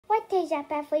What is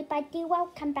up, everybody?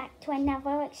 Welcome back to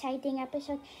another exciting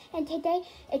episode. And today,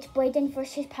 it's Brayden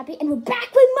versus Puppy, and we're back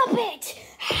with Muppets!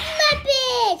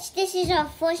 Muppets! This is our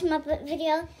first Muppet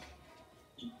video.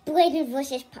 Brayden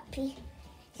versus Puppy.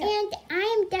 So, and I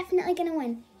am definitely gonna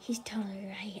win. He's totally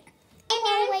right. And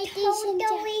I'm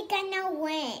totally gonna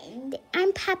win.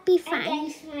 I'm Puppy fine.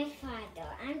 Against my father.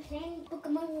 I'm playing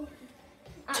Pokemon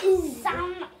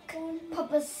Sonic.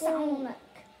 Papa Sonic.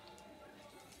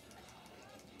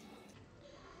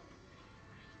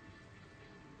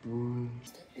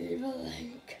 Evil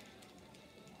Link.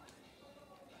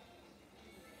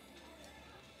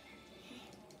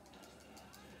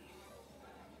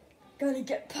 Gotta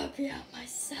get Puppy out, my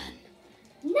son.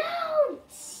 No!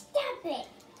 Stop it!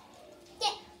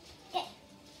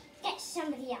 Get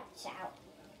somebody else out.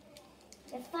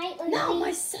 The fight was No,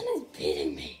 my son is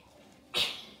beating me.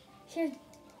 Here.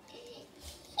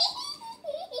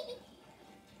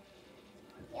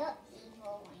 You're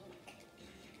evil, Link.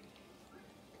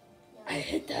 I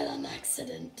hit that on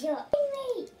accident. You're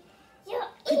me.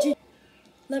 Could you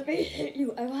let me hit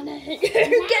you? I want to hit you. No,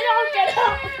 get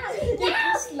off. No,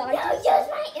 use my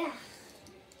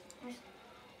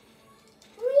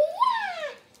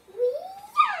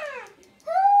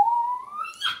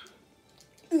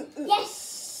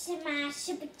Yes, my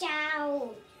super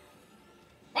child.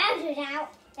 Bowser's out.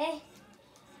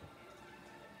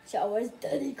 So is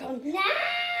Daddy Kong. No!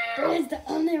 Brayden's the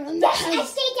only one that has... Yes,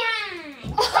 stay down!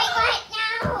 Wait, what?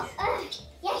 No!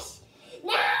 Yes!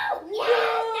 No! No!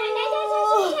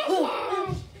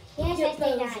 Yes, I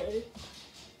stay down.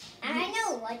 I don't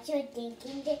know what you're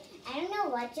thinking. I don't know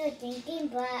what you're thinking,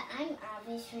 but I'm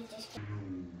obviously just...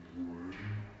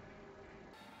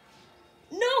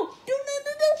 No!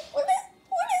 What is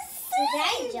this? Was I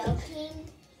joking?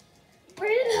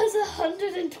 Brayden has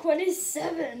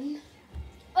 127.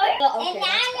 Okay, and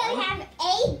now you have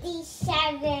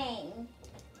 87.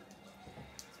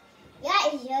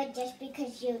 You're just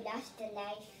because you lost a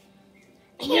life.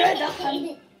 You're at the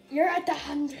 100. You're at the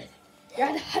 100. You're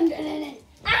at 108.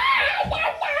 Ah!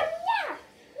 No!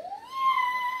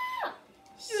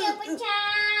 Super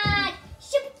child!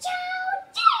 Super child!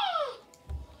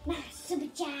 Yeah! My super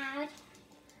child.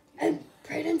 And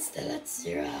Brayden's still at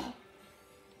 0.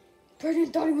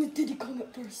 Brayden thought he was Diddy Kong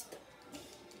at first.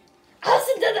 I was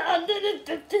at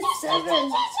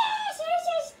 157.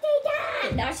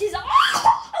 Now she's off.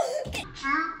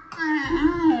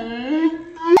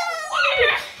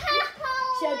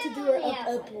 She had to do her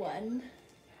up one.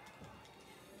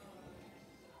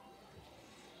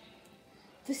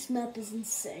 This map is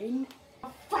insane.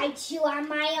 I'll fight you on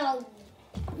my own.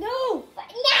 No!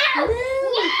 No!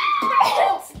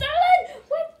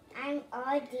 What? I'm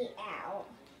already out.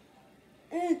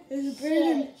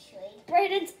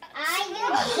 Brayden's. I'm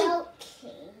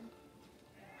joking.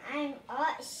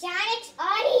 Sonic's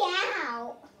already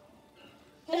out.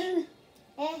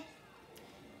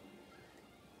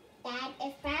 Dad,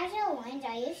 if Bowser wins,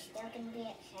 are you still gonna be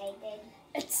excited?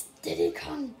 It's Diddy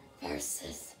Kong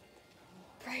versus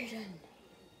Brayden.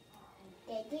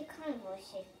 Diddy Kong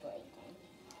versus Brayden.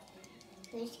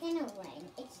 Who's gonna win?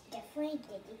 It's definitely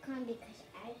Diddy Kong because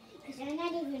I'm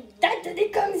not even. That Diddy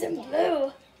Kong's in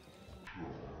blue.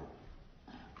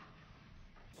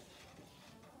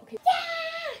 Okay.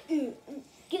 Yeah!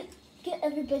 Get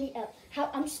everybody out.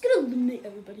 I'm just gonna eliminate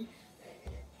everybody.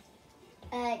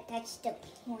 That's the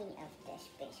point of this,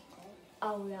 basically.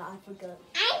 Oh yeah, I forgot.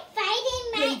 I'm fighting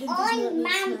my own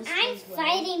mom. I'm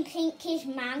fighting Pinky's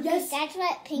mom because that's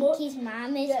what Pinky's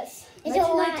mom is. Yes. Is a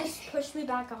just pushed me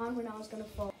back on when I was gonna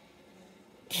fall.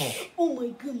 Oh my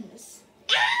goodness.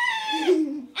 Oh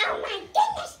my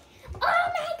goodness! Oh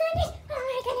my goodness! Oh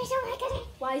my goodness! Oh my goodness!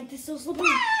 Why is this so slippery?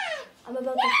 I'm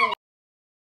about to fall.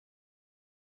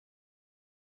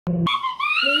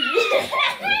 You've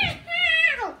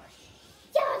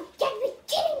got to be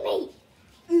kidding me!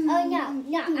 Oh no,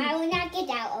 I will not get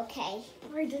out, okay?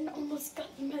 Brayden almost got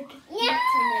me. No!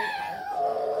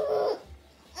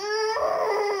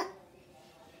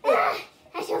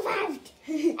 I survived!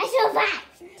 I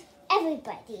survived!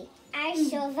 Everybody, I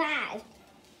survived.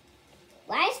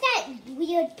 Why is that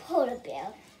weird polar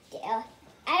bear there?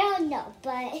 I don't know,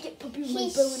 but get Puppy with my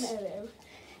bow and arrow.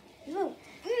 No.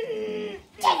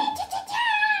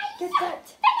 Get that.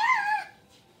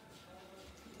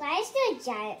 Why is there a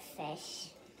giant fish?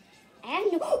 I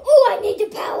have no. Oh, I need to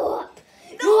power up.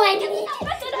 No, I need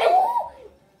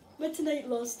to. Metonite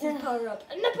lost his power up,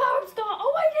 and the power up's gone.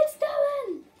 Oh, I can still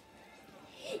in.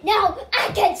 No,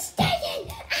 I can stay in.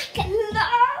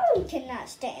 No, cannot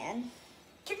stand.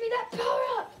 Give me that power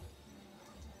up.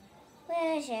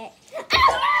 Where is it?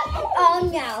 Oh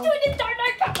no. Doing the Dark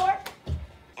Knight power.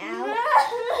 Ow.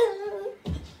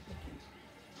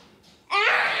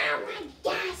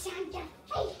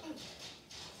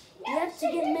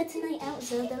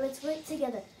 Zelda, let's work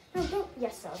together. No, don't.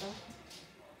 Yes, Zelda.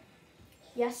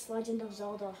 Yes, Legend of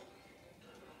Zelda.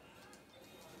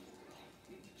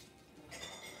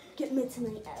 Get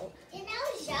midnight out. You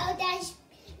know Zelda's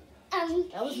That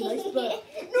was nice, but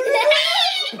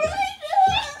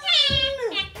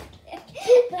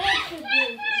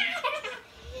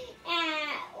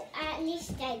at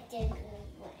least I did.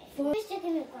 I was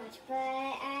taking a watch, but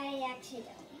I actually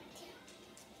don't want to.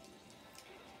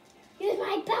 Use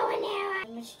my bow and arrow.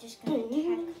 I'm just gonna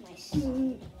attack my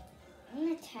son. I'm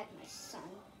gonna attack my son.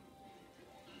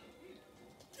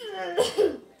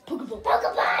 Pokeball.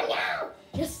 Pokeball now!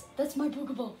 Yes, that's my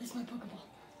Pokeball. That's my Pokeball.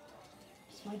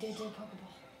 It's my day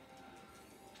Pokeball.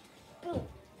 Boom.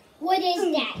 What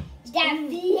is that? Is that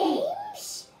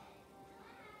flames?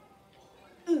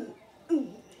 It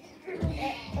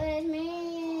was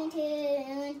meant to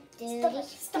do this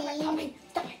Stop it, thing. Poppy.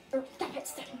 Stop it.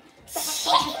 Stop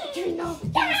it. You know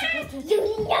you're supposed to. You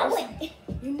know it.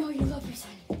 You know you love your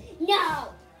son.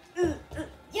 No.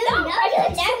 You know you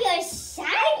love your son.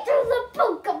 Through the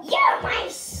Pokemon.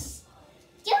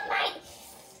 You're my.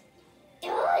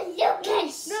 Oh,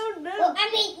 Lucas. No. Well, I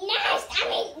mean, Nest. I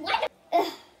mean, what?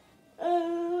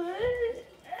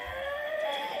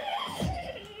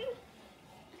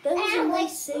 That was a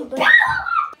nice save, but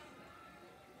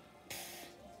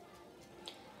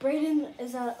Brayden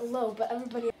is low, but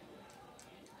everybody.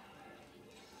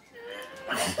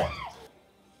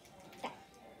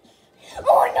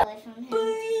 Oh no!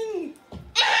 Bing!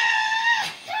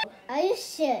 Are you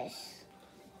serious?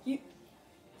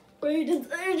 Brayden's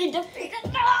already defeated.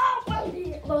 No!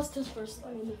 Brayden lost his first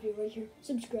line in the video right here.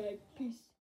 Subscribe. Peace.